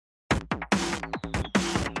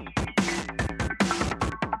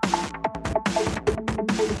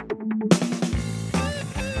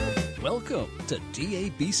Welcome to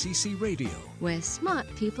DABCC Radio, where smart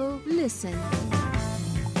people listen.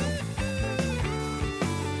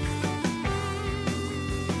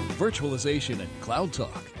 Virtualization and Cloud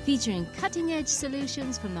Talk. Featuring cutting-edge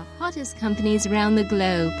solutions from the hottest companies around the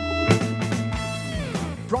globe.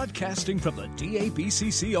 Broadcasting from the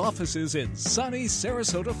DABCC offices in sunny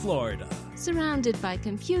Sarasota, Florida. Surrounded by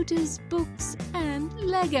computers, books, and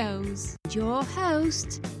Legos. Your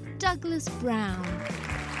host, Douglas Brown.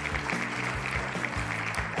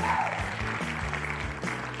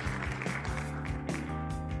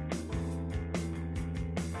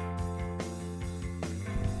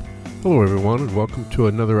 Hello, everyone, and welcome to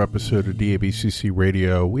another episode of DABCC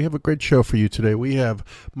Radio. We have a great show for you today. We have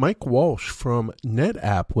Mike Walsh from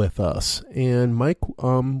NetApp with us, and Mike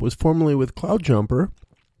was formerly with CloudJumper,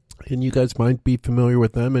 and you guys might be familiar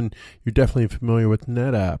with them, and you're definitely familiar with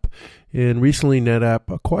NetApp. And recently,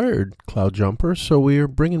 NetApp acquired CloudJumper, so we are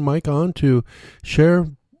bringing Mike on to share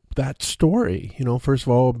that story. You know, first of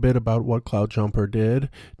all, a bit about what CloudJumper did,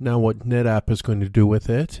 now what NetApp is going to do with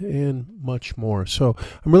it, and much more. So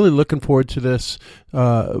I'm really looking forward to this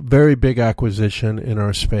very big acquisition in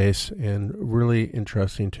our space, and really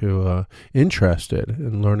interested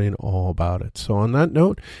in learning all about it. So on that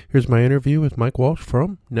note, here's my interview with Mike Walsh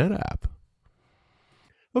from NetApp.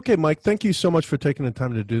 Okay, Mike, thank you so much for taking the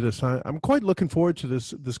time to do this. I'm quite looking forward to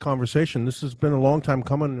this conversation. This has been a long time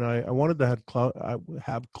coming, and I wanted to have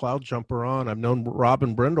CloudJumper on. I've known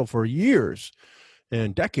Robin Brindle for years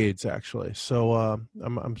and decades, actually. So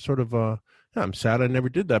I'm sort of I'm sad I never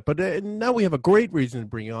did that. But now we have a great reason to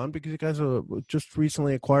bring you on, because you guys are just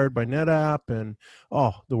recently acquired by NetApp, and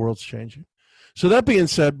the world's changing. So that being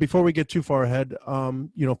said, before we get too far ahead,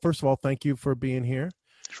 first of all, thank you for being here.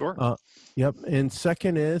 Sure. Yep. And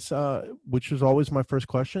second is, which is always my first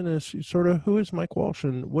question, is sort of who is Mike Walsh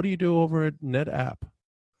and what do you do over at NetApp?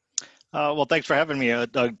 Well, thanks for having me,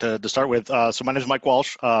 Doug, to start with. So my name is Mike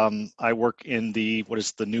Walsh. I work in what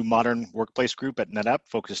is the new modern workplace group at NetApp,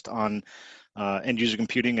 focused on end-user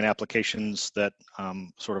computing and applications that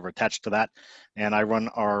sort of are attached to that. And I run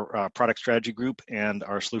our product strategy group and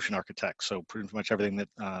our solution architect. So pretty much everything that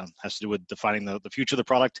has to do with defining the future of the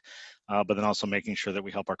product, but then also making sure that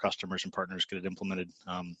we help our customers and partners get it implemented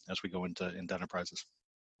as we go into enterprises.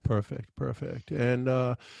 Perfect.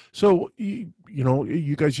 And so,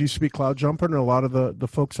 you guys used to be CloudJumper, and a lot of the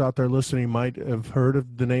folks out there listening might have heard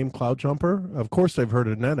of the name CloudJumper. Of course, they've heard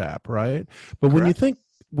of NetApp, right? But Correct.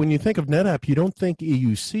 when you think of NetApp, you don't think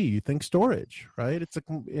EUC, you think storage, right?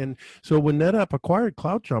 And so when NetApp acquired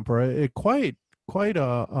CloudJumper, it quite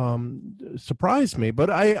surprised me. But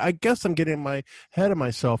I guess I'm getting my head of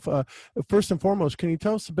myself. First and foremost, can you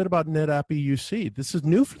tell us a bit about NetApp EUC? This is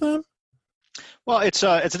new for them? Well, it's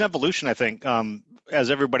an evolution, I think. As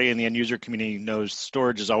everybody in the end user community knows,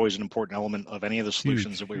 storage is always an important element of any of the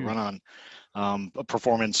solutions that we run on.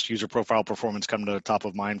 Performance, user profile performance come to the top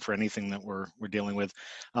of mind for anything that we're dealing with.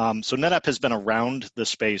 So NetApp has been around the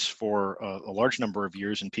space for a large number of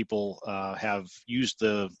years, and people have used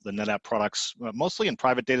the NetApp products mostly in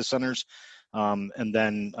private data centers, and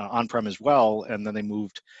then on-prem as well. And then they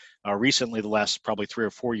moved recently, the last probably 3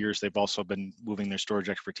 or 4 years, they've also been moving their storage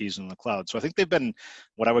expertise in the cloud. So I think they've been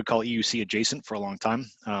what I would call EUC adjacent for a long time,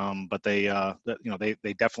 but they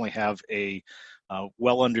definitely have a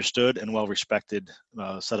well understood and well respected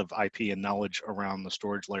set of IP and knowledge around the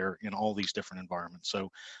storage layer in all these different environments.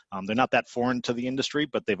 So they're not that foreign to the industry,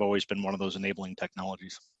 but they've always been one of those enabling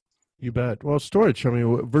technologies. You bet. Well, storage,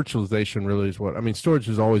 virtualization really is storage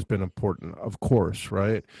has always been important, of course,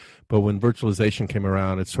 right? But when virtualization came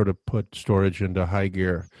around, it sort of put storage into high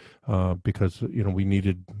gear because, we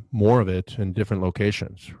needed more of it in different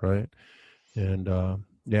locations, right? And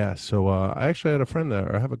so I actually had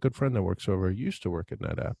I have a good friend that used to work at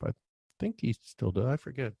NetApp. I think he still does. I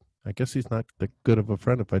forget. I guess he's not that good of a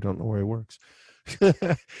friend if I don't know where he works.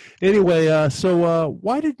 Anyway, so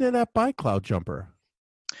why did NetApp buy CloudJumper?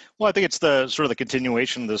 Well, I think it's the sort of the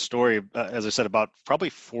continuation of the story. As I said, about probably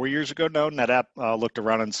 4 years ago now, NetApp looked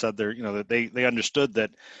around and said that they understood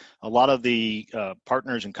that a lot of the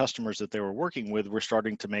partners and customers that they were working with were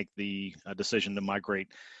starting to make the decision to migrate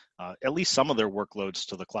at least some of their workloads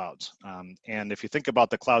to the clouds. And if you think about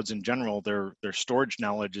the clouds in general, their storage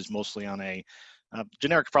knowledge is mostly on a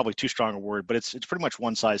generic, probably too strong a word, but it's pretty much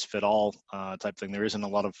one size fit all type thing. There isn't a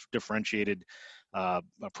lot of differentiated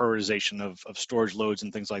prioritization of storage loads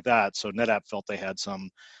and things like that. So NetApp felt they had some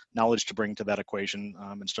knowledge to bring to that equation,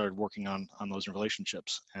 and started working on those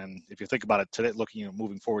relationships. And if you think about it today,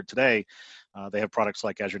 moving forward today, they have products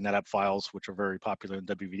like Azure NetApp Files, which are very popular in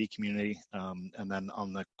the WVD community. And then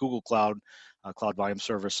on the Google Cloud, Cloud Volume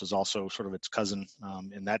Service is also sort of its cousin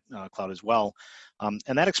in that cloud as well.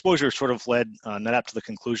 And that exposure sort of led NetApp to the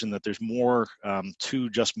conclusion that there's more to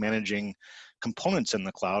just managing components in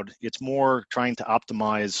the cloud. It's more trying to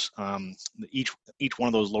optimize each one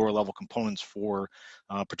of those lower level components for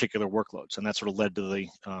particular workloads, and that sort of led to the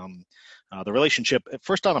relationship. At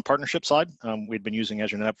first, on the partnership side, we'd been using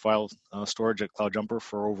Azure NetApp File Storage at CloudJumper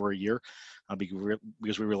for over a year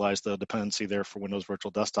because we realized the dependency there for Windows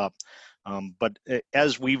Virtual Desktop. But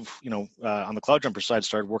as we've, on the CloudJumper side,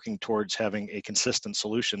 started working towards having a consistent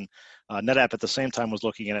solution, NetApp at the same time was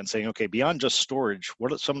looking at it and saying, okay, beyond just storage,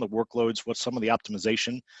 what are some of the workloads, what's some of the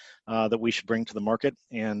optimization that we should bring to the market?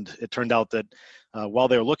 And it turned out that while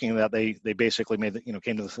they were looking at that, they basically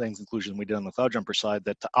came to the same conclusion we did on the CloudJumper side,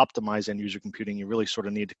 that to optimize end user computing, you really sort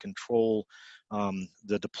of need to control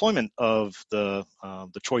the deployment of the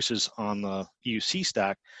choices on the EUC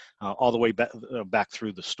stack all the way back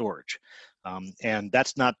through the storage. And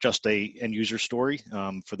that's not just a end user story.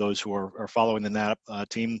 For those who are following the NetApp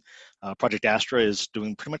team, Project Astra is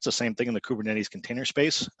doing pretty much the same thing in the Kubernetes container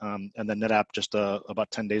space. And then NetApp just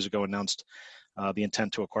about 10 days ago announced the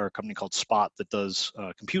intent to acquire a company called Spot that does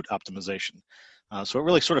compute optimization. So it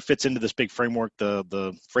really sort of fits into this big framework.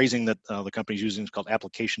 The phrasing that the company's using is called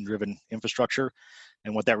application-driven infrastructure.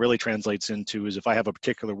 And what that really translates into is if I have a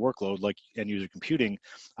particular workload like end-user computing,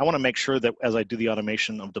 I want to make sure that as I do the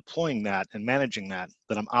automation of deploying that and managing that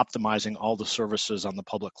I'm optimizing all the services on the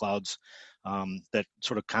public clouds that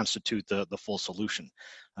sort of constitute the full solution.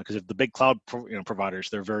 Because if the big cloud providers,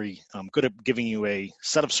 they're very good at giving you a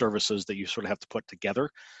set of services that you sort of have to put together,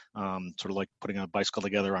 sort of like putting a bicycle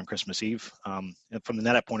together on Christmas Eve. And from the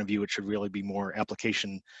NetApp point of view, it should really be more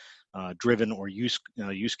application driven or use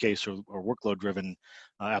case or workload driven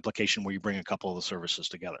application where you bring a couple of the services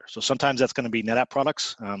together. So sometimes that's going to be NetApp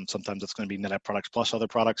products, sometimes it's going to be NetApp products plus other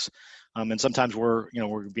products, and sometimes we're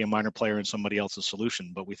going to be a minor player in somebody else's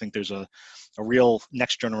solution. But we think there's a real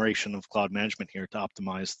next generation of cloud management here to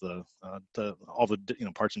optimize all the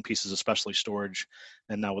parts and pieces, especially storage,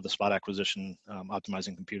 and now with the Spot acquisition,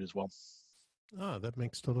 optimizing compute as well. Ah, that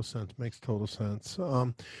makes total sense.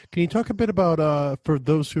 Can you talk a bit about, for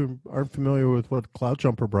those who aren't familiar with what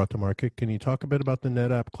CloudJumper brought to market, can you talk a bit about the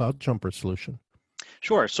NetApp CloudJumper solution?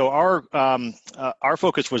 Sure. So our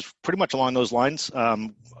focus was pretty much along those lines.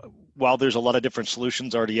 While there's a lot of different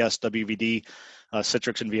solutions, RDS, WVD,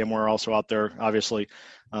 Citrix, and VMware are also out there, obviously.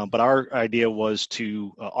 But our idea was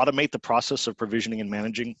to automate the process of provisioning and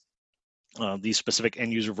managing these specific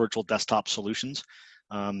end-user virtual desktop solutions.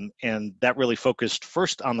 And that really focused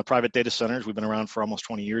first on the private data centers. We've been around for almost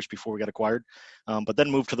 20 years before we got acquired, but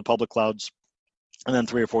then moved to the public clouds. And then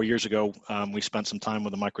 3 or 4 years ago, we spent some time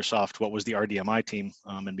with the Microsoft, what was the RDMI team,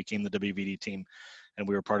 and became the WVD team. And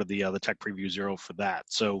we were part of the Tech Preview Zero for that.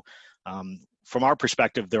 So from our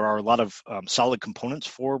perspective, there are a lot of solid components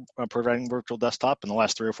for providing virtual desktop. In the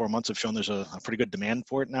last 3 or 4 months have shown there's a pretty good demand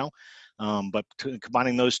for it now. But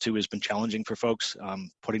combining those two has been challenging for folks.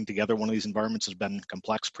 Putting together one of these environments has been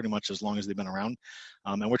complex pretty much as long as they've been around.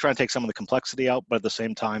 And we're trying to take some of the complexity out, but at the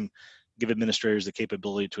same time, give administrators the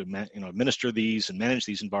capability to administer these and manage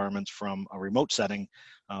these environments from a remote setting,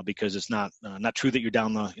 because it's not true that you're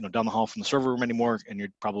down the hall from the server room anymore, and you're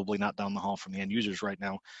probably not down the hall from the end users right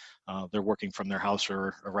now. They're working from their house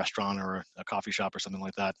or a restaurant or a coffee shop or something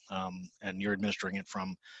like that, and you're administering it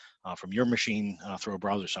from your machine through a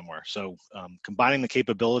browser somewhere. So combining the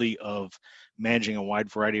capability of managing a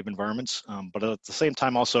wide variety of environments, but at the same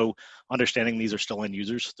time also understanding these are still end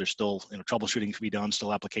users. There's still troubleshooting to be done,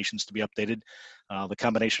 still applications to be updated. The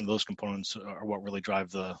combination of those components are what really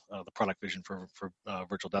drive the product vision for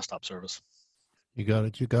Virtual Desktop Service. You got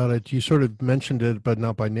it. You sort of mentioned it, but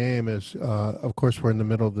not by name. As of course, we're in the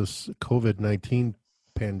middle of this COVID-19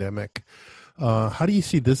 pandemic. How do you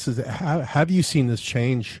see this? Have you seen this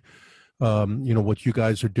change? What you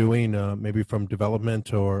guys are doing, maybe from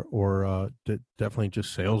development or definitely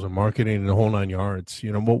just sales and marketing and the whole 9 yards.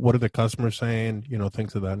 What are the customers saying?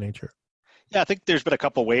 Things of that nature. Yeah, I think there's been a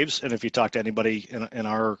couple waves, and if you talk to anybody in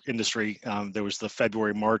our industry, there was the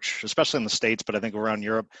February, March, especially in the States, but I think around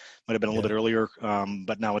Europe might have been a little bit earlier,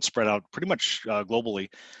 but now it's spread out pretty much globally.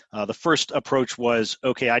 The first approach was,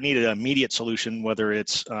 okay, I need an immediate solution, whether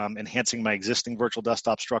it's enhancing my existing virtual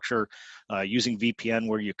desktop structure, using VPN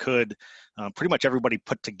where you could, pretty much everybody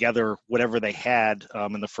put together whatever they had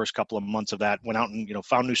in the first couple of months of that, went out and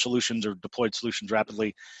found new solutions or deployed solutions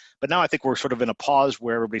rapidly. But now I think we're sort of in a pause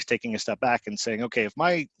where everybody's taking a step back and saying, okay, if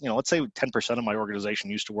my, let's say 10% of my organization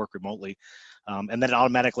used to work remotely, and then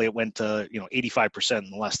automatically it went to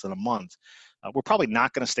 85% in less than a month. We're probably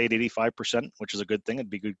not going to stay at 85%, which is a good thing.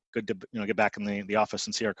 It'd be good to get back in the office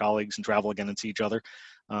and see our colleagues and travel again and see each other.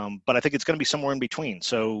 But I think it's going to be somewhere in between.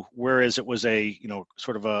 So whereas it was a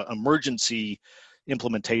sort of a emergency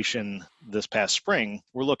implementation this past spring,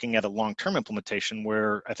 we're looking at a long-term implementation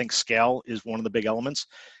where I think scale is one of the big elements.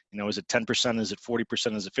 Is it 10%? Is it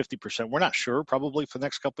 40%? Is it 50%? We're not sure, probably for the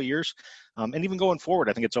next couple of years. And even going forward,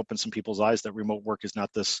 I think it's opened some people's eyes that remote work is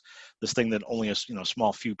not this thing that only a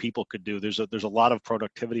small few people could do. There's a lot of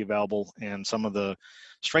productivity available, and some of the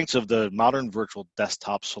strengths of the modern virtual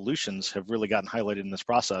desktop solutions have really gotten highlighted in this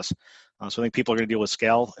process. So I think people are going to deal with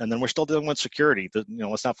scale, and then we're still dealing with security.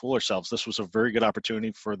 Let's not fool ourselves. This was a very good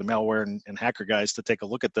opportunity for the malware and hacker guys to take a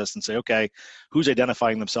look at this and say, okay, who's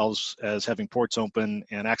identifying themselves as having ports open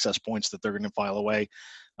and access points that they're going to file away,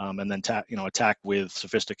 and then attack with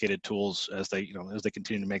sophisticated tools as they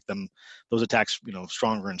continue to make those attacks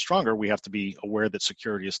stronger and stronger. We have to be aware that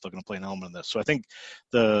security is still going to play an element in this. So I think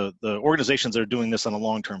the organizations that are doing this on a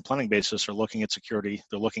long-term planning basis are looking at security.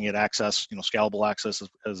 They're looking at access, scalable access,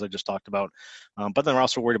 as I just talked about. But then they're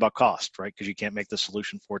also worried about cost, right? Because you can't make the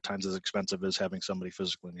solution 4 times as expensive as having somebody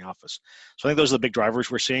physically in the office. So I think those are the big drivers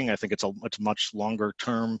we're seeing. I think it's a much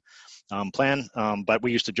longer-term plan. But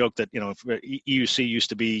we used to joke that EUC used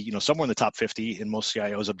to be somewhere in the top 50 in most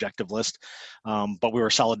CIOs' objective list, but we were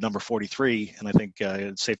a solid number 43, and I think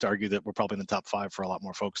it's safe to argue that we're probably in the top 5 for a lot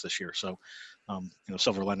more folks this year. So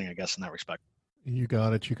silver lining, I guess, in that respect. You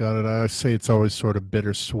got it. I say it's always sort of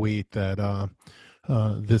bittersweet that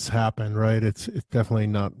this happened, right? It's definitely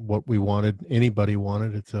not what we wanted. Anybody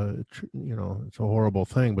wanted. It's a horrible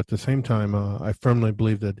thing. But at the same time, I firmly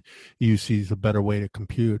believe that EUC is a better way to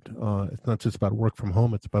compute. It's not just about work from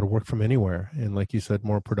home. It's about work from anywhere. And like you said,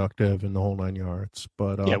 more productive in the whole 9 yards.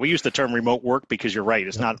 But yeah, we use the term remote work because you're right.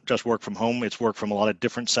 It's not just work from home. It's work from a lot of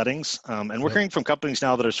different settings. And we're hearing from companies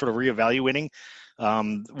now that are sort of reevaluating.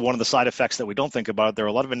 One of the side effects that we don't think about, there are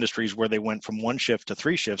a lot of industries where they went from 1 shift to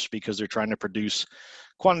 3 shifts because they're trying to produce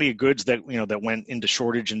quantity of goods that that went into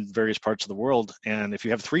shortage in various parts of the world. And if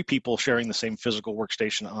you have 3 people sharing the same physical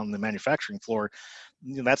workstation on the manufacturing floor,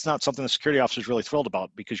 that's not something the security officer is really thrilled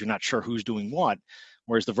about because you're not sure who's doing what.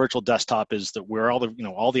 Whereas the virtual desktop is that where all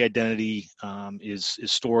the identity is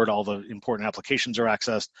stored, all the important applications are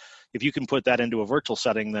accessed. If you can put that into a virtual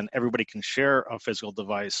setting, then everybody can share a physical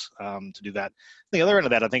device to do that. The other end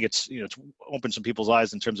of that, I think it's opened some people's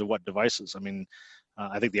eyes in terms of what devices. I mean,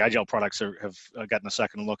 I think the Agile products have gotten a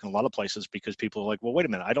second look in a lot of places because people are like, well, wait a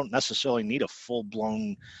minute, I don't necessarily need a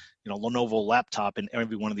full-blown Lenovo laptop in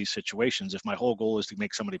every one of these situations. If my whole goal is to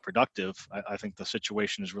make somebody productive, I think the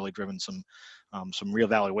situation has really driven some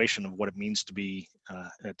reevaluation of what it means to be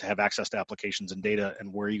to have access to applications and data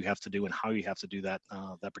and where you have to do and how you have to do that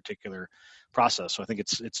particular process. So I think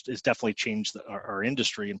it's definitely changed our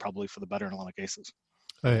industry and probably for the better in a lot of cases.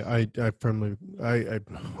 I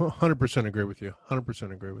 100% agree with you.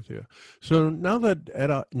 100% agree with you. So now that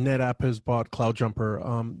NetApp has bought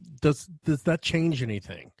CloudJumper, does that change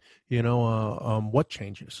anything? What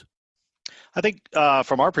changes? I think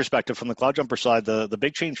from our perspective, from the CloudJumper side, the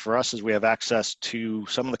big change for us is we have access to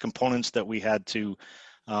some of the components that we had to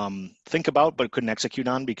think about but couldn't execute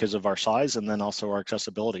on because of our size and then also our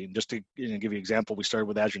accessibility. And just to give you an example, we started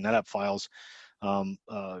with Azure NetApp files.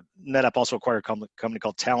 NetApp also acquired a company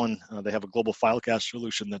called Talon. They have a global file cache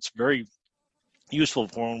solution that's very useful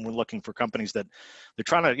for when we're looking for companies that they're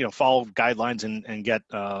trying to follow guidelines and get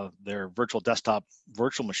their virtual desktop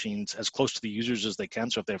virtual machines as close to the users as they can.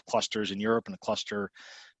 So if they have clusters in Europe and a cluster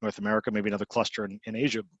in North America, maybe another cluster in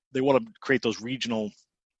Asia, they want to create those regional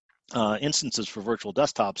instances for virtual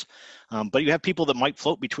desktops, but you have people that might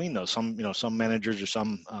float between those. Some managers or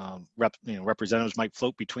some representatives might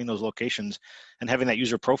float between those locations, and having that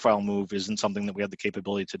user profile move isn't something that we have the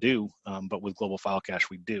capability to do. But with global file cache,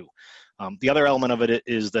 we do. The other element of it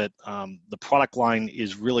is that the product line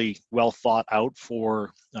is really well thought out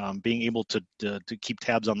for being able to keep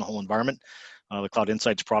tabs on the whole environment. The Cloud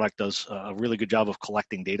Insights product does a really good job of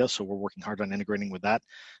collecting data, so we're working hard on integrating with that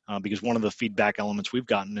because one of the feedback elements we've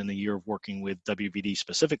gotten in the year of working with WVD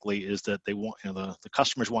specifically is that they want, the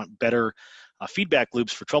customers want better feedback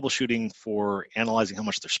loops for troubleshooting, for analyzing how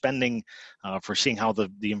much they're spending, for seeing how the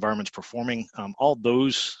environment's performing. All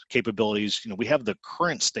those capabilities, we have the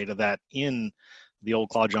current state of that in the old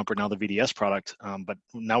CloudJumper, now the VDS product. But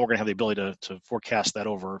now we're going to have the ability to forecast that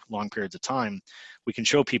over long periods of time. We can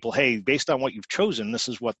show people, hey, based on what you've chosen, this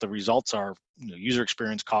is what the results are, user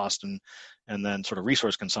experience, cost, and then sort of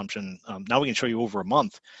resource consumption. Now we can show you over a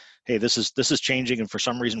month, hey, this is changing, and for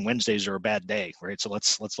some reason Wednesdays are a bad day, right? So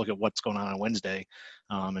let's look at what's going on Wednesday,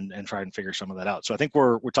 and try and figure some of that out. So I think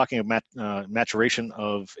we're talking about maturation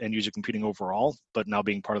of end user computing overall, but now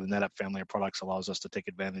being part of the NetApp family of products allows us to take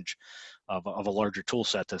advantage of a larger tool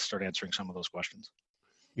set to start answering some of those questions.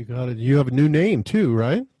 You got it. You have a new name too,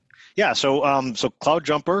 right? Yeah, so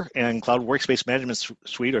CloudJumper and Cloud Workspace Management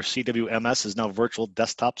Suite, or CWMS, is now Virtual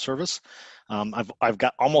Desktop Service. I've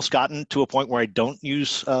almost gotten to a point where I don't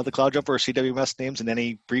use the CloudJumper or CWMS names in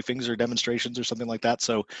any briefings or demonstrations or something like that.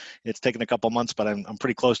 So it's taken a couple months, but I'm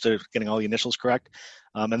pretty close to getting all the initials correct.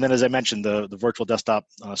 And then, as I mentioned, the Virtual Desktop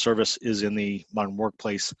Service is in the Modern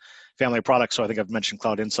Workplace family of products. So I think I've mentioned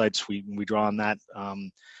Cloud Insights. We draw on that.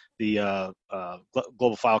 The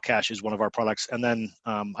Global File Cache is one of our products. And then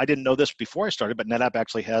I didn't know this before I started, but NetApp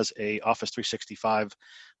actually has a Office 365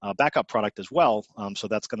 backup product as well. So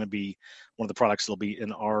that's going to be one of the products that'll be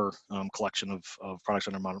in our collection of products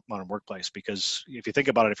under Modern Workplace. Because if you think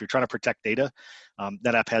about it, if you're trying to protect data,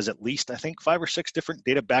 NetApp has at least, I think, 5 or 6 different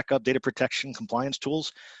data backup, data protection, compliance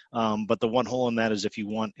tools. But the one hole in that is if you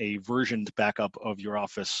want a versioned backup of your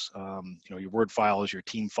Office, your Word files, your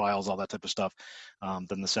team files, all that type of stuff,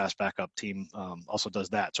 then the SaaS backup team also does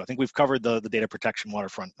that. So I think we've covered the data protection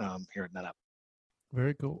waterfront here at NetApp.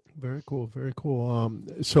 Very cool. Very cool. Very cool.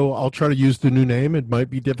 So I'll try to use the new name. It might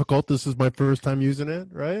be difficult. This is my first time using it,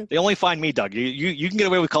 right? They only find me, Doug. You can get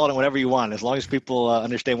away with calling it whatever you want, as long as people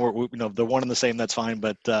understand they're one and the same. That's fine.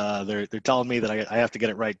 But they're telling me that I have to get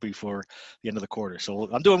it right before the end of the quarter. So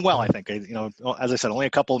I'm doing well, I think. As I said, only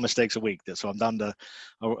a couple of mistakes a week. So I'm down to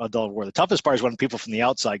a dull war. The toughest part is when people from the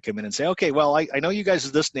outside come in and say, "Okay, well, I know you guys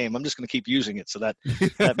is this name. I'm just going to keep using it." So that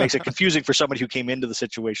makes it confusing for somebody who came into the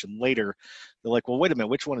situation later. They're like, "Well, wait a minute,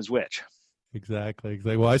 which one is which?" Exactly.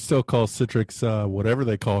 Well, I still call Citrix whatever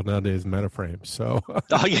they call it nowadays, MetaFrame. So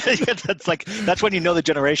oh yeah, that's when you know the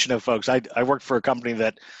generation of folks. I worked for a company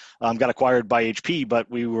that got acquired by HP, but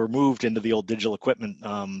we were moved into the old Digital Equipment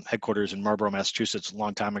headquarters in Marlborough, Massachusetts, a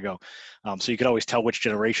long time ago. So you could always tell which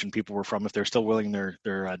generation people were from. If they're still wearing their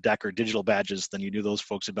DEC or digital badges, then you knew those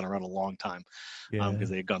folks had been around a long time, because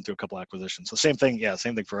they had gone through a couple acquisitions. So same thing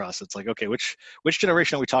for us. It's like, okay, which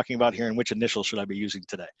generation are we talking about here, and which initial should I be using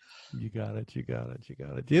today? You got it.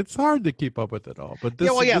 It's hard to keep up with it all, but then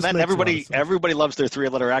everybody loves their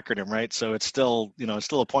 3-letter acronym, right? So it's still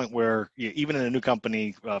a point where even in a new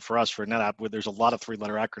company, for us, for NetApp, where there's a lot of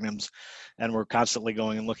 3-letter acronyms, and we're constantly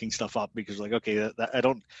going and looking stuff up because, like, okay, I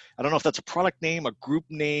don't know if that's a product name, a group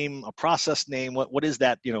name, a process name. What is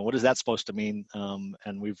that? What is that supposed to mean?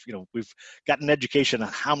 And we've gotten education on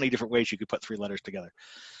how many different ways you could put 3 letters together.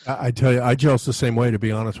 I tell you, I just the same way, to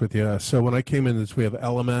be honest with you. So when I came in, we have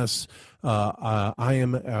LMS, I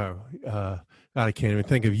can't even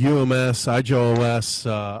think of UMS,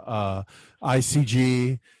 IGOS,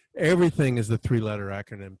 ICG. Everything is the 3-letter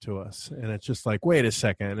acronym to us. And it's just like, wait a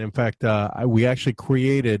second. In fact, we actually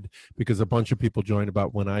created, because a bunch of people joined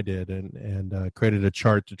about when I did, and created a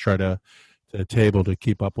chart to try to a table to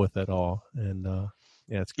keep up with it all. And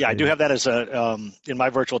it's crazy. I do have that as a in my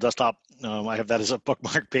virtual desktop. I have that as a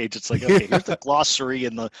bookmark page. It's like, okay, here's the glossary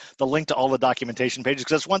and the link to all the documentation pages.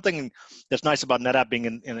 Because that's one thing that's nice about NetApp being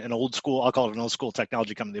in an old school, I'll call it an old school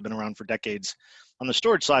technology company. They've been around for decades on the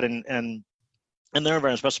storage side, and their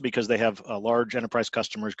environment, especially because they have large enterprise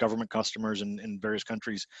customers, government customers in various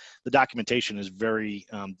countries. The documentation is very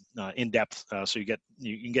in depth, so you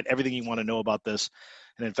can get everything you want to know about this.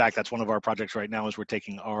 And in fact, that's one of our projects right now, is we're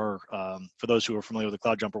taking our, for those who are familiar with the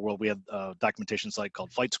CloudJumper world, we have a documentation site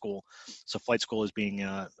called Flight School. So Flight School is being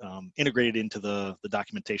integrated into the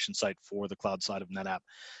documentation site for the cloud side of NetApp.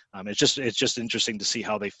 It's just interesting to see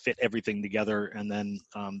how they fit everything together. And then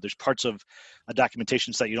there's parts of a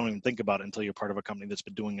documentation site you don't even think about until you're part of a company that's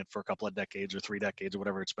been doing it for a couple of decades or 3 decades or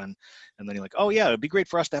whatever it's been. And then you're like, oh yeah, it'd be great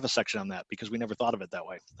for us to have a section on that, because we never thought of it that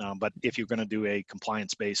way. But if you're going to do a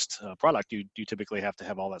compliance-based product, you typically have to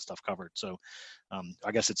have all that stuff covered. So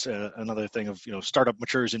I guess it's another thing of, startup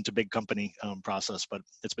matures into big company process, but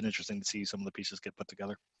it's been interesting to see some of the pieces get put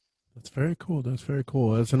together. That's very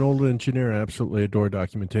cool. As an old engineer, I absolutely adore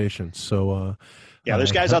documentation. So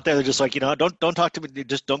there's guys out there that are just like, don't talk to me,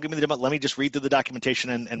 just don't give me the demo. Let me just read through the documentation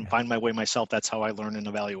and find my way myself. That's how I learn and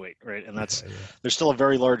evaluate, right? And there's still a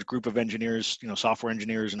very large group of engineers, software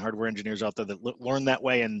engineers and hardware engineers out there that learn that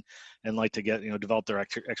way and and like to get, develop their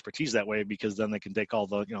expertise that way, because then they can take all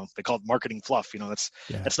the, they call it marketing fluff.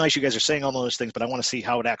 That's nice. You guys are saying all those things, but I want to see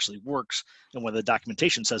how it actually works and whether the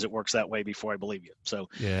documentation says it works that way before I believe you. So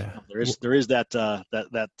there is that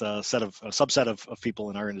subset of people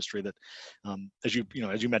in our industry that, as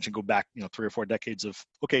you mentioned, go back 3 or 4 decades of,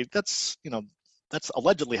 okay, that's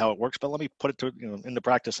allegedly how it works, but let me put it to into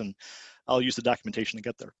practice, and I'll use the documentation to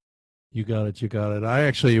get there. You got it. I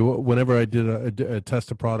actually, whenever I did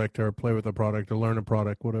test a product or play with a product or learn a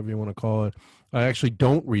product, whatever you want to call it, I actually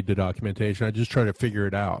don't read the documentation. I just try to figure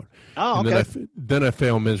it out. Oh, and okay. Then I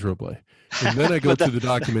fail miserably. And then I go to the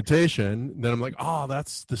documentation. Then I'm like, oh,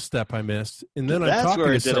 that's the step I missed. And then I'm talking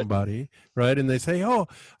to somebody, right? And they say, oh,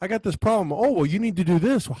 I got this problem. Oh, well, you need to do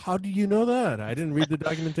this. Well, how do you know that? I didn't read the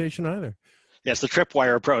documentation either. Yeah, it's the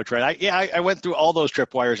tripwire approach, right? I went through all those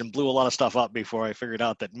tripwires and blew a lot of stuff up before I figured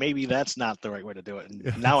out that maybe that's not the right way to do it.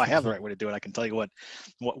 And now I have the right way to do it. I can tell you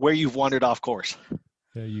where you've wandered off course.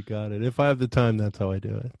 Yeah, you got it. If I have the time, that's how I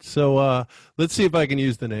do it. So let's see if I can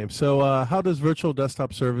use the name. So how does Virtual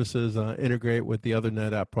Desktop Services integrate with the other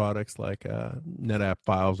NetApp products like NetApp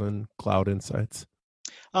Files and Cloud Insights?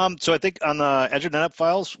 So I think on the Azure NetApp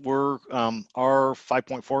Files, we're our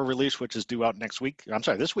 5.4 release, which is due out this week,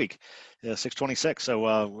 6/26.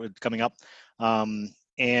 So we're coming up.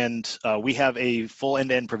 And we have a full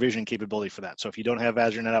end-to-end provision capability for that. So if you don't have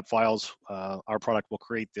Azure NetApp Files, our product will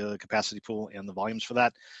create the capacity pool and the volumes for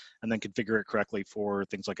that, and then configure it correctly for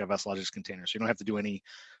things like FSLogix containers. So you don't have to do any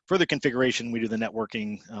further configuration. We do the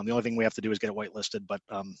networking. The only thing we have to do is get it whitelisted. But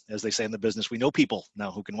as they say in the business, we know people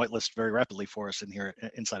now who can whitelist very rapidly for us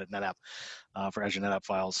inside at NetApp for Azure NetApp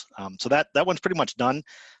Files. So that one's pretty much done.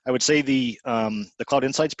 I would say the Cloud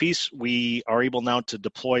Insights piece, we are able now to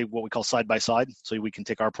deploy what we call side-by-side. So we can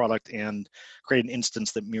take our product and create an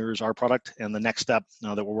instance that mirrors our product. And the next step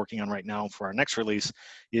that we're working on right now for our next release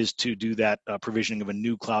is to do that provisioning of a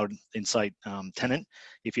new Cloud Insight tenant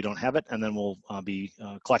if you don't have it. And then we'll be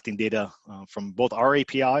collecting data from both our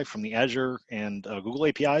API, from the Azure and Google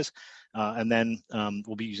APIs. And then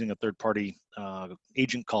we'll be using a third-party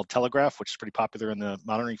agent called Telegraph, which is pretty popular in the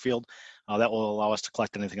monitoring field. That will allow us to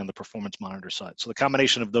collect anything on the performance monitor side. So the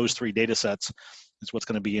combination of those 3 data sets is what's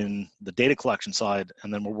going to be in the data collection side,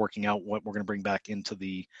 and then we're working out what we're going to bring back into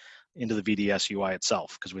the VDS UI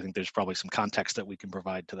itself, because we think there's probably some context that we can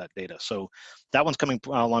provide to that data. So that one's coming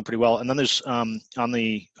along pretty well. And then there's on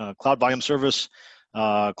the Cloud Volume Service,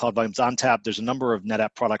 Cloud Volumes ONTAP, there's a number of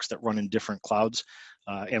NetApp products that run in different clouds.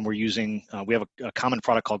 And we're using, we have a common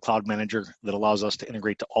product called Cloud Manager that allows us to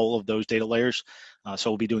integrate to all of those data layers.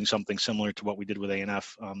 So we'll be doing something similar to what we did with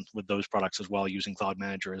ANF with those products as well, using Cloud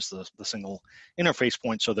Manager as the single interface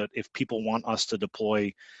point, so that if people want us to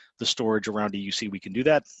deploy the storage around EUC, we can do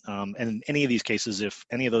that. And in any of these cases, if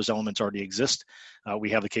any of those elements already exist, we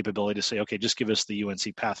have the capability to say, okay, just give us the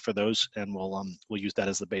UNC path for those, and we'll use that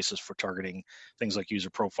as the basis for targeting things like user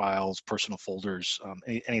profiles, personal folders,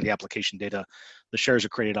 any of the application data. The shares are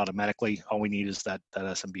created automatically. All we need is that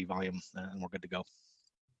SMB volume, and we're good to go.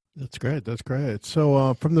 That's great. That's great.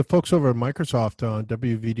 So from the folks over at Microsoft,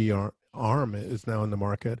 WVD ARM is now in the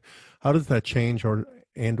market. How does that change or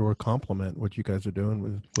complement what you guys are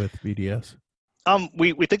doing with VDS?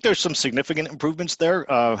 We think there's some significant improvements there.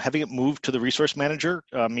 Having it moved to the resource manager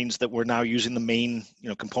means that we're now using the main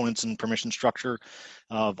components and permission structure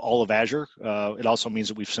of all of Azure. It also means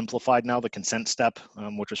that we've simplified now the consent step,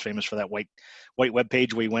 which was famous for that white web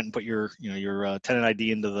page where you went and put your tenant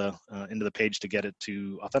ID into the page to get it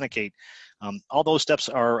to authenticate. All those steps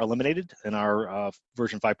are eliminated in our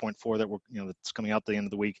version 5.4 that that's coming out at the end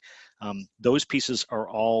of the week. Those pieces are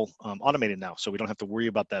all automated now, so we don't have to worry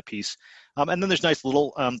about that piece. And then there's nice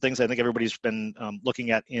little things I think everybody's been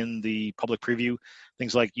looking at in the public preview,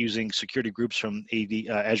 things like using security groups from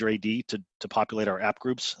Azure AD to populate our app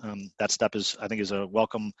groups. That step I think is a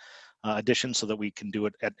welcome addition, so that we can do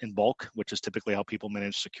it in bulk, which is typically how people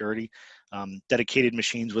manage security. Dedicated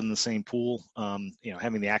machines within the same pool,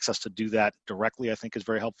 having the access to do that directly, I think, is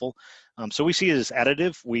very helpful. So we see it as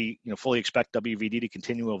additive. We fully expect WVD to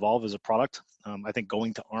continue to evolve as a product. I think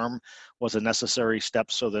going to ARM was a necessary step,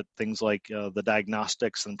 so that things like the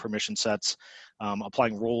diagnostics and permission sets,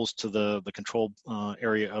 applying roles to the control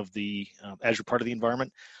area of the Azure part of the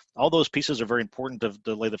environment, all those pieces are very important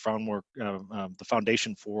to lay the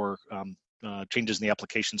foundation for changes in the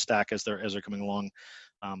application stack as they're coming along.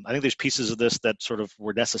 I think there's pieces of this that sort of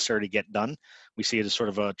were necessary to get done. We see it as sort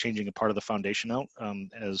of changing a part of the foundation out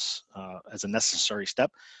as a necessary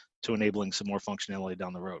step to enabling some more functionality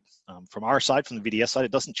down the road. From our side, from the VDS side,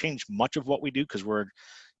 it doesn't change much of what we do, because we're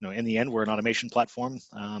in the end, we're an automation platform,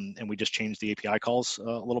 and we just changed the API calls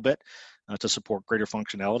a little bit. to support greater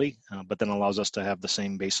functionality, but then allows us to have the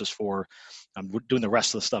same basis for doing the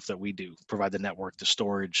rest of the stuff that we do, provide the network, the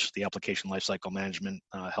storage, the application lifecycle management,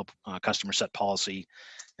 help customers set policy,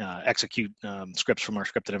 execute scripts from our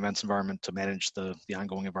scripted events environment to manage the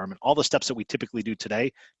ongoing environment. All the steps that we typically do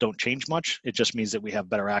today don't change much. It just means that we have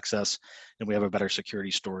better access and we have a better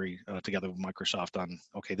security story together with Microsoft on,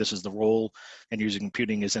 okay, this is the role and using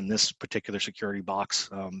computing is in this particular security box,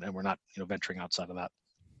 and we're not venturing outside of that.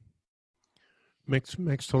 Makes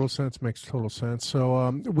total sense. Makes total sense. So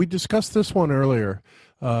we discussed this one earlier,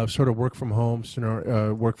 sort of work from home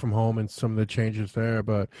and some of the changes there.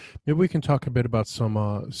 But maybe we can talk a bit about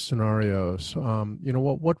some scenarios.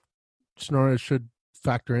 What scenarios should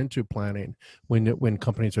factor into planning when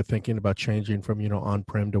companies are thinking about changing from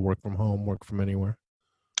on-prem to work from home, work from anywhere?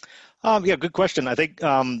 Yeah, good question. I think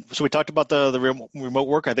so. We talked about the remote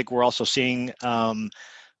work. I think we're also seeing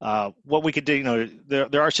what we could do.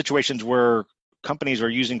 There are situations where companies are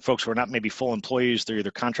using folks who are not maybe full employees. They're either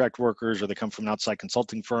contract workers or they come from an outside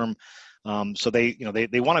consulting firm. So they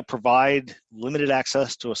want to provide limited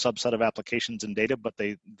access to a subset of applications and data, but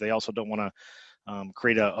they also don't want to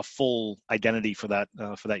create a full identity for that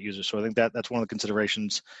user. So I think that's one of the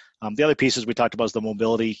considerations. The other pieces we talked about is the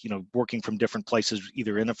mobility. Working from different places,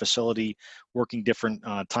 either in a facility, working different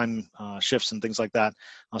time shifts and things like that.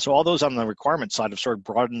 So all those on the requirement side have sort of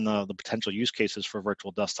broadened the potential use cases for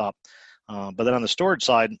virtual desktop. But then on the storage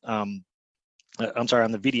side, on the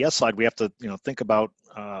VDS side, we have to think about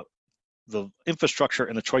the infrastructure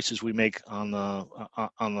and the choices we make on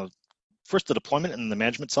the first the deployment and the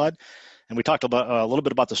management side. And we talked about a little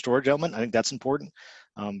bit about the storage element. I think that's important.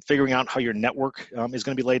 Figuring out how your network is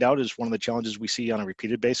going to be laid out is one of the challenges we see on a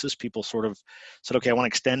repeated basis. People sort of said, okay, I want to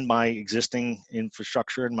extend my existing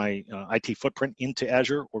infrastructure and my IT footprint into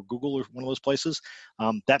Azure or Google or one of those places.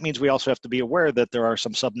 That means we also have to be aware that there are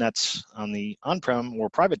some subnets on the on-prem or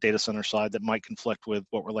private data center side that might conflict with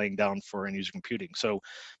what we're laying down for end-user computing. So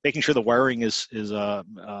making sure the wiring is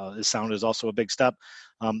sound is also a big step.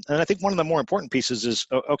 And I think one of the more important pieces is,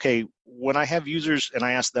 okay, when I have users and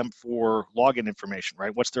I ask them for login information,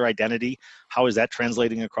 right? What's their identity? How is that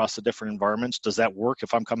translating across the different environments? Does that work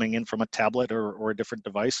if I'm coming in from a tablet or a different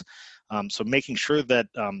device? So making sure that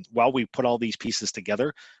while we put all these pieces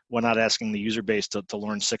together, we're not asking the user base to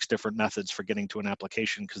learn 6 different methods for getting to an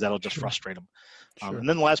application, because that'll just frustrate them. And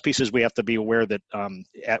then the last piece is we have to be aware that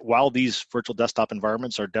while these virtual desktop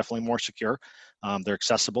environments are definitely more secure, they're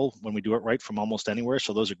accessible when we do it right from almost anywhere.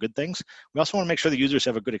 So those are good things. We also want to make sure the users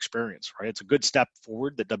have a good experience, right? It's a good step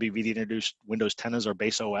forward that WVD introduced Windows 10 as our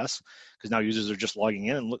base OS, because now users are just logging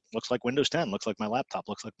in and looks like Windows 10, looks like my laptop,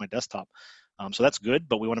 looks like my desktop. So that's good,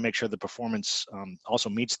 but we want to make sure the performance also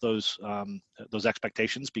meets those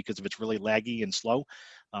expectations, because if it's really laggy and slow,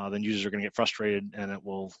 then users are going to get frustrated, and it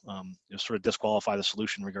will sort of disqualify the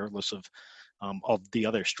solution regardless of the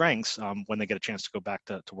other strengths when they get a chance to go back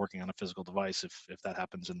to working on a physical device, if that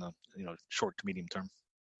happens in the short to medium term.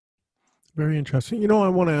 Very interesting. I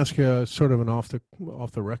want to ask you sort of an off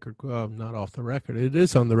the record, not off the record. It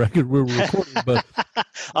is on the record. We're recording, but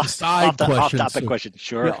side question. Off-topic question,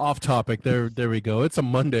 sure. Yeah, off topic. There we go. It's a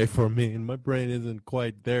Monday for me, and my brain isn't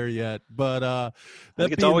quite there yet. But I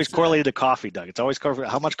think it's always correlated to coffee, Doug. It's always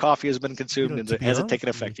how much coffee has been consumed, and has it taken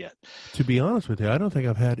effect yet? To be honest with you, I don't think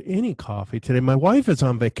I've had any coffee today. My wife is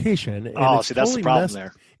on vacation. And that's the problem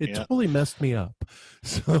there. It totally messed me up.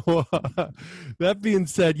 So that being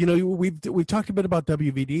said, we've talked a bit about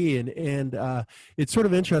WVD, and it's sort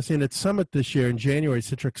of interesting. At Summit this year in January,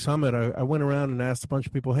 Citrix Summit, I went around and asked a bunch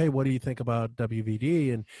of people, hey, what do you think about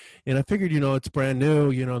WVD? And I figured, it's brand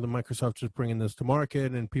new. The Microsoft is bringing this to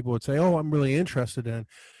market, and people would say, oh, I'm really interested in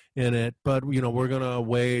it, but we're gonna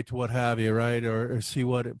wait, what have you, right? Or see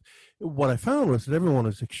what I found was that everyone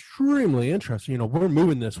is extremely interested. We're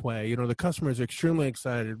moving this way. The customer is extremely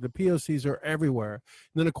excited. The POCs are everywhere.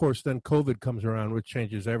 And then, of course, COVID comes around, which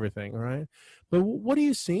changes everything, right? But what are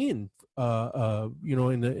you seeing,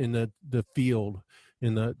 in the field,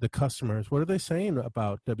 in the customers? What are they saying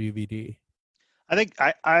about WVD? I think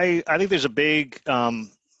I think there's a big.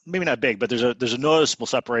 Maybe not big, but there's a noticeable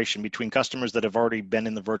separation between customers that have already been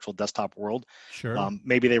in the virtual desktop world. Sure.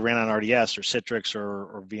 Maybe they ran on RDS or Citrix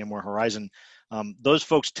or VMware Horizon. Those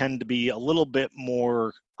folks tend to be a little bit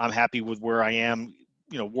more, I'm happy with where I am,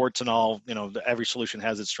 warts and all, every solution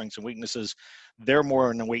has its strengths and weaknesses. They're more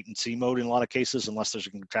in a wait and see mode in a lot of cases, unless there's a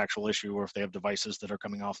contractual issue or if they have devices that are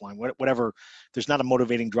coming offline. Whatever, there's not a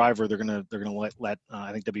motivating driver. They're gonna let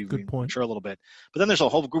I think WVD mature a little bit. But then there's a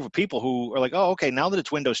whole group of people who are like, oh, okay, now that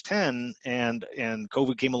it's Windows 10 and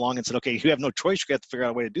COVID came along and said, okay, you have no choice, you have to figure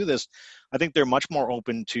out a way to do this. I think they're much more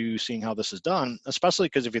open to seeing how this is done, especially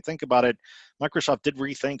because if you think about it, Microsoft did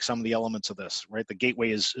rethink some of the elements of this, right? The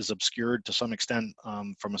gateway is obscured to some extent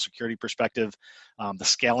from a security perspective. The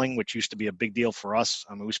scaling, which used to be a big deal for us,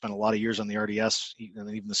 I mean, we spent a lot of years on the RDS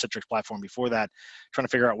and even the Citrix platform before that, trying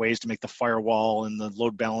to figure out ways to make the firewall and the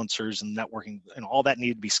load balancers and networking and all that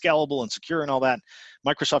needed to be scalable and secure and all that.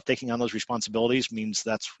 Microsoft taking on those responsibilities means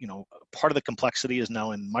that's, part of the complexity is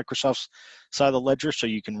now in Microsoft's side of the ledger, so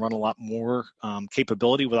you can run a lot more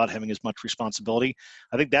capability without having as much responsibility.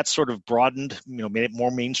 I think that's sort of broadened, made it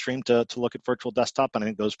more mainstream to look at virtual desktop, and I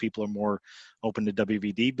think those people are more open to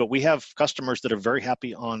WVD. But we have customers that are very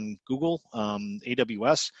happy on Google,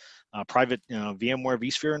 AWS, private VMware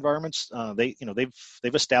vSphere environments.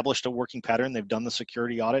 They've established a working pattern. They've done the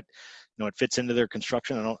security audit. It fits into their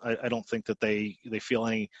construction. I don't think that they feel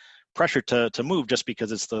any pressure to move just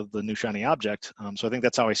because it's the new shiny object. So I think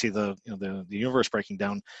that's how I see the universe breaking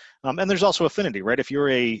down. And there's also affinity, right? If you're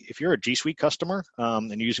a G Suite customer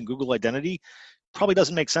and you're using Google Identity, probably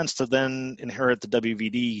doesn't make sense to then inherit the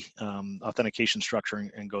WVD authentication structure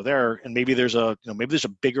and go there. And maybe there's a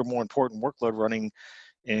bigger, more important workload running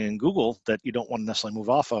in Google that you don't want to necessarily move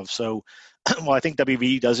off of. So, well, I think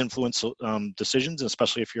WVD does influence decisions,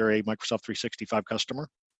 especially if you're a Microsoft 365 customer.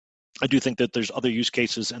 I do think that there's other use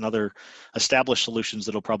cases and other established solutions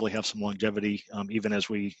that'll probably have some longevity, even as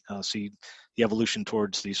we see the evolution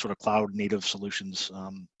towards these sort of cloud native solutions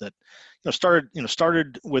that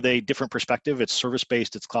started with a different perspective. It's service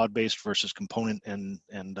based, it's cloud based versus component and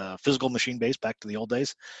physical machine based back to the old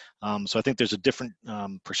days. So I think there's a different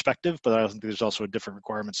perspective, but I think there's also a different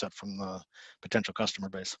requirement set from the potential customer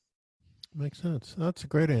base. Makes sense. That's a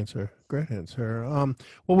great answer. Great answer. Well,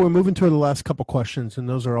 we're moving to the last couple questions, and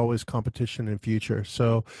those are always competition and future.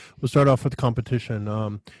 So we'll start off with the competition.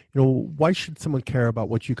 Why should someone care about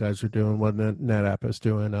what you guys are doing, what NetApp is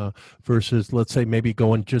doing, versus, let's say, maybe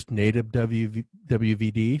going just native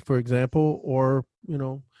WVD, for example, or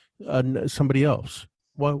somebody else?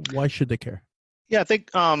 Why should they care? Yeah, I think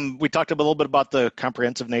we talked a little bit about the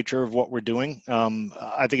comprehensive nature of what we're doing.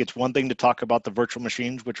 I think it's one thing to talk about the virtual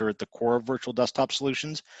machines, which are at the core of virtual desktop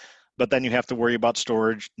solutions, but then you have to worry about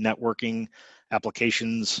storage, networking,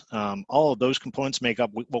 applications. All of those components make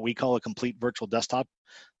up what we call a complete virtual desktop,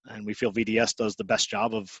 and we feel VDS does the best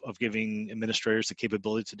job of giving administrators the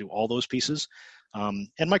capability to do all those pieces. And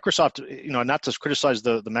Microsoft, not to criticize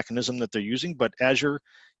the mechanism that they're using, but Azure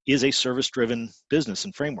is a service-driven business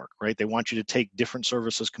and framework, right? They want you to take different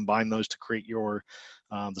services, combine those to create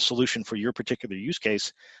the solution for your particular use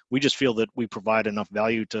case. We just feel that we provide enough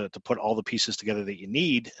value to put all the pieces together that you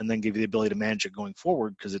need, and then give you the ability to manage it going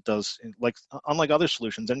forward, because it does, unlike other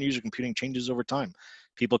solutions, end user computing changes over time.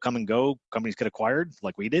 People come and go, companies get acquired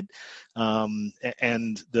like we did,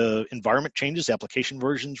 and the environment changes, application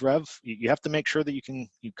versions rev. You have to make sure that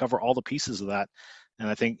you cover all the pieces of that. And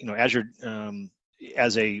I think Azure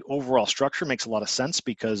as a overall structure makes a lot of sense,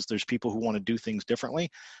 because there's people who want to do things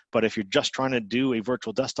differently. But if you're just trying to do a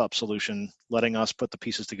virtual desktop solution, letting us put the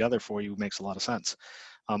pieces together for you makes a lot of sense.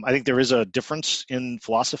 I think there is a difference in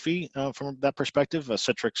philosophy from that perspective.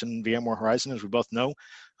 Citrix and VMware Horizon, as we both know,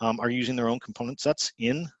 are using their own component sets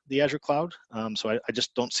in the Azure cloud. So I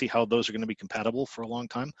just don't see how those are going to be compatible for a long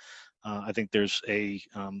time. I think there's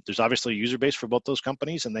obviously a user base for both those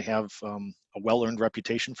companies, and they have a well-earned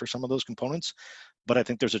reputation for some of those components. But I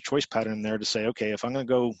think there's a choice pattern there to say, okay, if I'm going to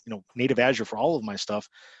go native Azure for all of my stuff,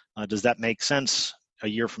 does that make sense a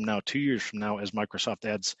year from now, 2 years from now, as Microsoft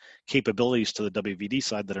adds capabilities to the WVD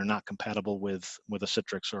side that are not compatible with a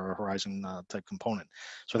Citrix or a Horizon type component?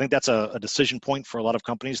 So I think that's a decision point for a lot of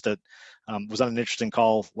companies. That was on an interesting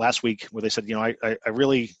call last week where they said, I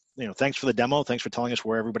really, thanks for the demo, thanks for telling us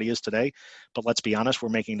where everybody is today, but let's be honest, we're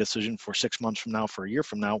making a decision for 6 months from now, for a year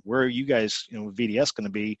from now. Where are you guys, VDS going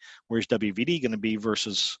to be? Where's WVD going to be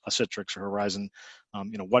versus a Citrix or Horizon?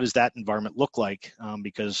 What does that environment look like?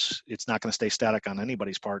 Because it's not going to stay static on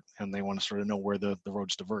anybody's part, and they want to sort of know where the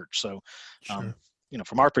roads diverge. So, sure.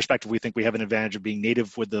 From our perspective, we think we have an advantage of being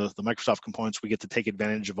native with the Microsoft components. We get to take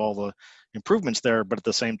advantage of all the improvements there, but at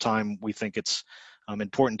the same time, we think it's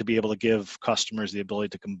important to be able to give customers the ability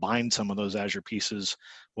to combine some of those Azure pieces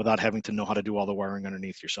without having to know how to do all the wiring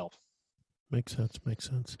underneath yourself. Makes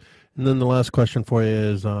sense. And then the last question for you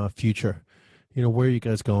is future. Where are you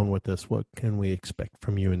guys going with this? What can we expect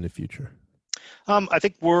from you in the future? I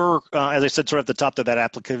think we're, as I said, sort of at the top of that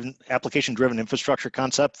application-driven infrastructure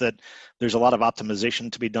concept, that there's a lot of optimization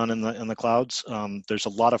to be done in the clouds. There's a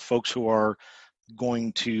lot of folks who are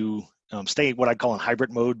going to stay what I'd call in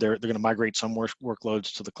hybrid mode. They're going to migrate some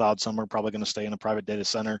workloads to the cloud. Some are probably going to stay in a private data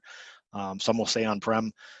center. Some will stay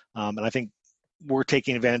on-prem. And I think we're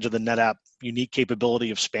taking advantage of the NetApp unique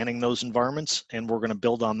capability of spanning those environments, and we're going to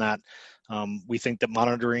build on that. We think that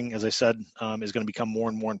monitoring, as I said, is going to become more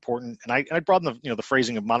and more important. And I broaden the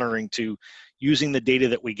phrasing of monitoring to using the data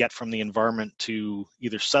that we get from the environment to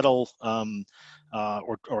either settle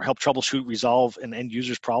or help troubleshoot, resolve an end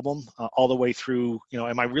user's problem, all the way through,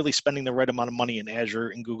 am I really spending the right amount of money in Azure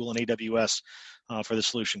and Google and AWS for the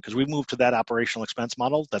solution? Because we've moved to that operational expense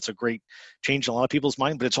model. That's a great change in a lot of people's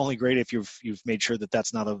mind, but it's only great if you've made sure that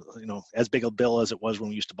that's not as big a bill as it was when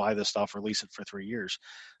we used to buy this stuff or lease it for 3 years.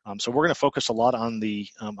 So we're going to focus a lot on the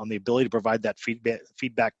ability to provide that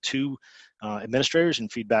feedback to administrators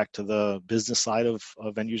and feedback to the business side of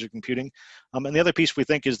end user computing. And the other piece we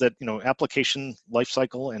think is that, application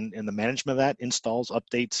lifecycle and the management of that, installs,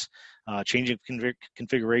 updates, changing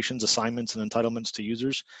configurations, assignments, and entitlements to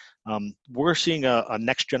users. We're seeing a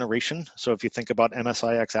next generation. So if you think about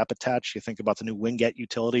MSIX app attach, you think about the new Winget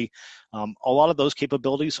utility, a lot of those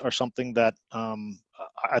capabilities are something that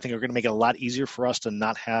I think are going to make it a lot easier for us to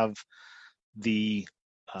not have the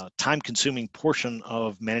time-consuming portion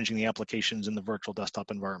of managing the applications in the virtual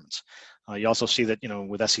desktop environments. You also see that,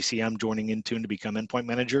 with SCCM joining Intune to become endpoint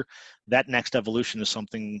manager, that next evolution is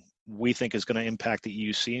something we think is going to impact the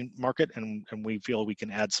EUC market, and we feel we can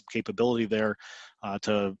add some capability there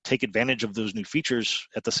to take advantage of those new features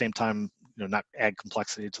at the same time, not add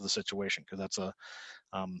complexity to the situation, because that's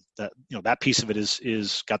that piece of it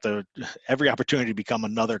is got every opportunity to become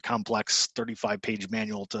another complex 35-page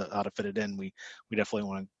manual to how to fit it in. We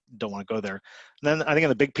definitely don't want to go there. And then I think on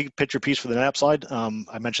the big picture piece for the NetApp side,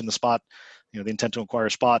 I mentioned the Spot, the intent to acquire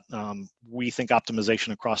Spot. We think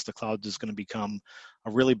optimization across the cloud is going to become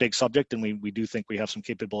a really big subject, and we do think we have some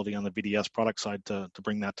capability on the VDS product side to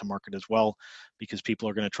bring that to market as well, because people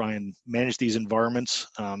are going to try and manage these environments,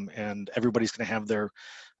 and everybody's going to have their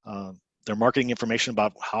marketing information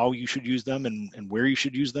about how you should use them and where you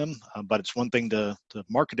should use them. But it's one thing to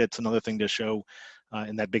market it, it's another thing to show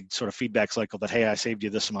in that big sort of feedback cycle that, hey, I saved you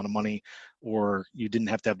this amount of money, or you didn't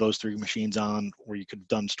have to have those 3 machines on, or you could have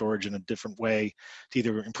done storage in a different way to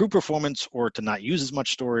either improve performance or to not use as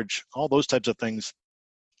much storage. All those types of things,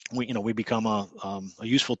 we become a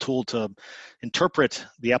useful tool to interpret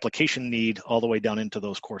the application need all the way down into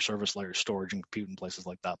those core service layers, storage and compute and places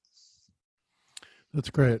like that. That's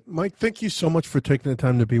great. Mike, thank you so much for taking the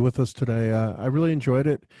time to be with us today. I really enjoyed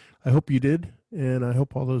it. I hope you did, and I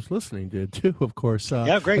hope all those listening did too, of course.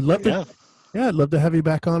 Yeah, great. I'd love to have you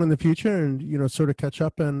back on in the future and, sort of catch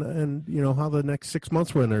up and how the next 6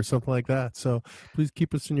 months went or something like that. So please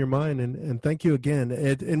keep us in your mind, and thank you again.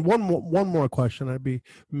 And one more question. I'd be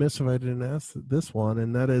remiss if I didn't ask this one,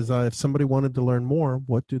 and that is, if somebody wanted to learn more,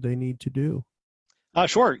 what do they need to do?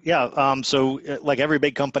 Sure. Yeah. So like every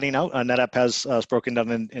big company now, NetApp has broken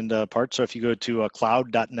down into parts. So if you go to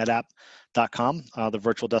cloud.netapp.com, the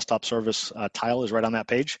virtual desktop service tile is right on that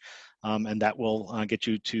page. And that will get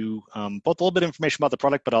you to both a little bit of information about the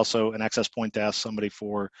product, but also an access point to ask somebody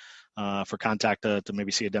for contact to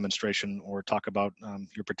maybe see a demonstration or talk about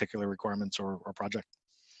your particular requirements or project.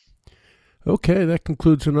 Okay, that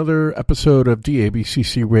concludes another episode of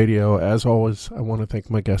DABCC Radio. As always, I want to thank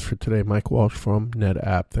my guest for today, Mike Walsh from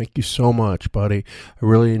NetApp. Thank you so much, buddy. I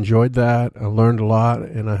really enjoyed that. I learned a lot,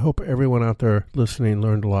 and I hope everyone out there listening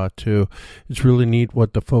learned a lot too. It's really neat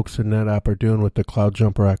what the folks at NetApp are doing with the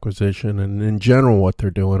CloudJumper acquisition, and in general what they're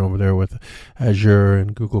doing over there with Azure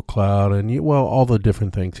and Google Cloud and, all the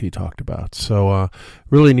different things he talked about. So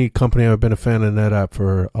really neat company. I've been a fan of NetApp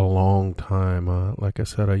for a long time. Like I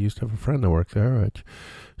said, I used to have a friend that worked there, which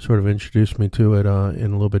sort of introduced me to it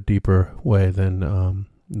in a little bit deeper way than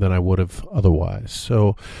I would have otherwise.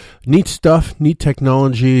 So neat stuff, neat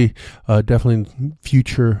technology, definitely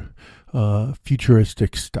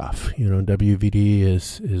futuristic stuff. WVD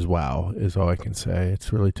is wow, is all I can say.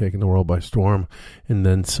 It's really taken the world by storm and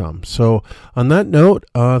then some. So on that note,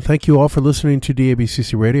 thank you all for listening to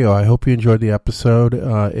DABCC Radio. I hope you enjoyed the episode.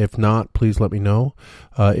 If not, please let me know.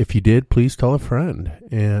 If you did, please tell a friend.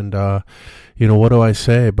 And, what do I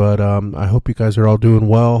say? But I hope you guys are all doing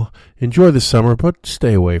well. Enjoy the summer, but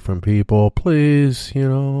stay away from people. Please,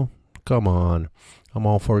 come on. I'm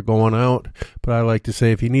all for going out, but I like to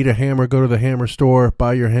say if you need a hammer, go to the hammer store,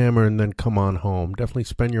 buy your hammer, and then come on home. Definitely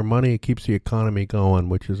spend your money. It keeps the economy going,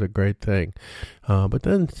 which is a great thing. But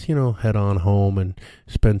then, head on home and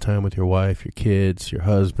spend time with your wife, your kids, your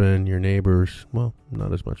husband, your neighbors. Well,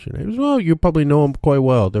 not as much your neighbors. Well, you probably know them quite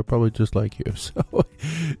well. They're probably just like you. So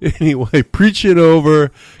anyway, preach it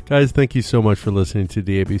over. Guys, thank you so much for listening to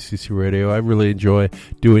DABCC Radio. I really enjoy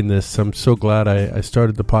doing this. I'm so glad I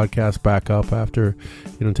started the podcast back up after,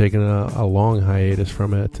 taking a long hiatus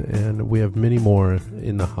from it. And we have many more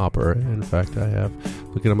in the hopper. In fact,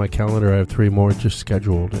 looking at my calendar, I have 3 more just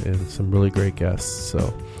scheduled and some really great guests.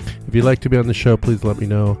 So if you'd like to be on the show, please let me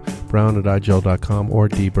know. brown@igel.com or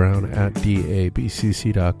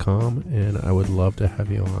dbrown@dabcc.com. And I would love to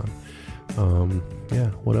have you on.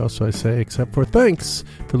 What else do I say except for thanks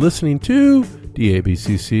for listening to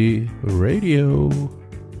DABCC Radio.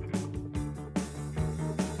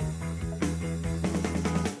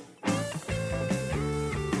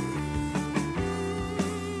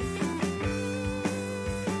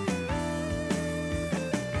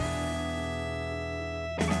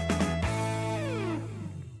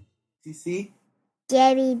 CC?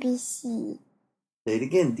 DABCC. Say it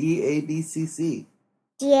again, DABCC.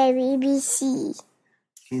 DABCC.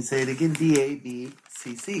 Can you say it again?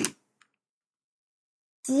 DABCC.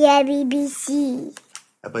 DABCC.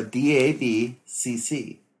 How about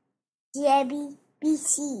DABCC?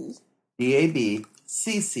 DABCC.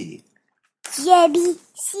 DABCC.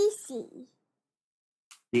 DABCC.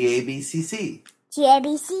 DABCC.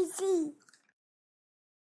 DABCC.